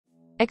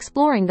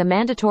exploring the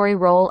mandatory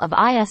role of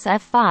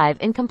ISF 5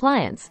 in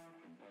compliance.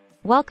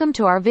 Welcome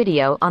to our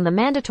video on the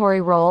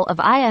mandatory role of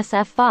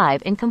ISF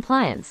 5 in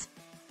compliance.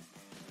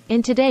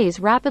 In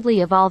today's rapidly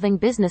evolving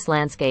business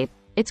landscape,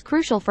 it's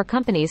crucial for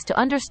companies to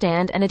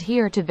understand and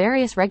adhere to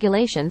various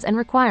regulations and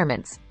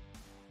requirements.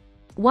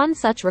 One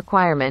such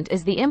requirement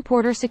is the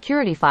Importer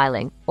Security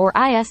Filing, or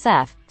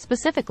ISF,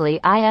 specifically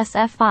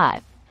ISF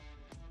 5.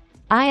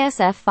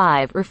 ISF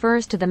 5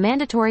 refers to the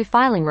mandatory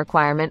filing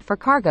requirement for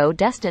cargo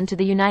destined to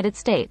the United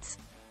States.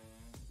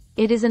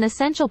 It is an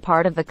essential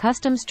part of the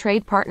Customs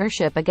Trade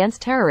Partnership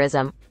Against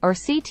Terrorism, or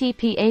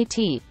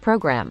CTPAT,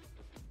 program.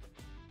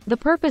 The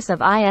purpose of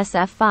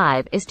ISF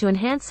 5 is to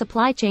enhance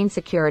supply chain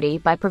security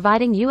by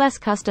providing U.S.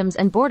 Customs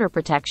and Border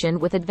Protection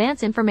with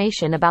advance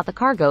information about the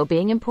cargo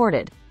being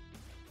imported.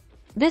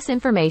 This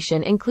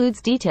information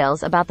includes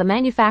details about the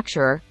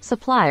manufacturer,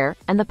 supplier,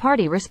 and the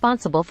party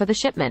responsible for the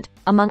shipment,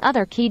 among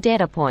other key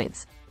data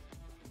points.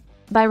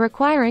 By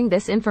requiring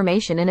this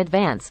information in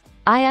advance,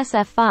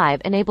 ISF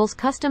 5 enables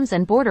Customs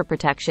and Border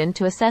Protection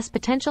to assess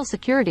potential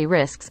security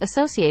risks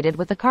associated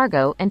with the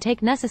cargo and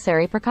take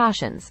necessary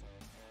precautions.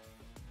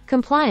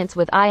 Compliance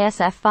with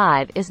ISF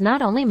 5 is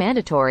not only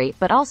mandatory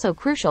but also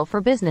crucial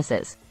for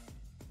businesses.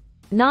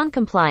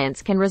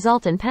 Non-compliance can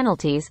result in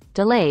penalties,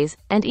 delays,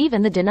 and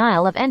even the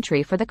denial of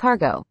entry for the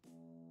cargo.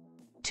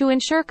 To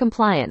ensure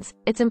compliance,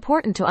 it's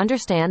important to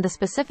understand the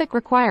specific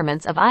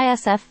requirements of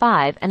ISF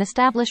 5 and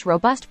establish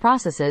robust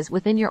processes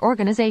within your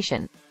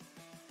organization.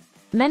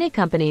 Many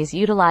companies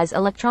utilize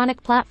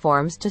electronic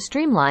platforms to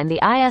streamline the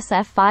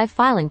ISF 5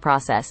 filing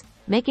process,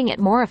 making it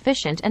more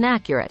efficient and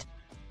accurate.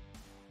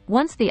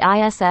 Once the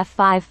ISF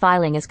 5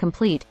 filing is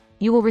complete,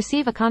 you will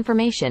receive a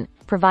confirmation,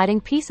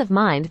 providing peace of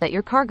mind that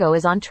your cargo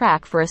is on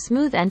track for a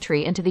smooth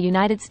entry into the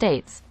United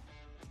States.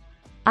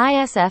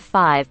 ISF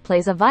 5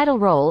 plays a vital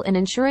role in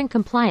ensuring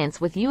compliance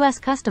with U.S.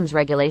 customs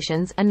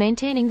regulations and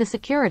maintaining the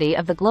security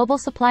of the global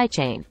supply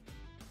chain.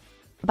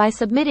 By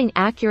submitting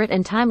accurate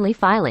and timely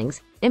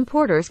filings,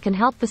 importers can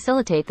help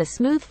facilitate the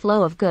smooth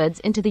flow of goods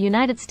into the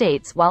United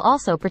States while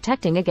also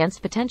protecting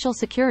against potential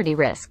security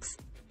risks.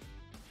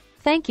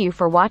 Thank you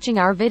for watching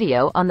our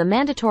video on the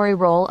mandatory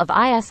role of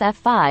ISF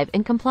 5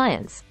 in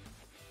compliance.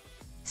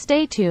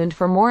 Stay tuned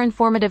for more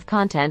informative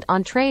content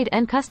on trade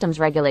and customs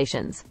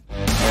regulations.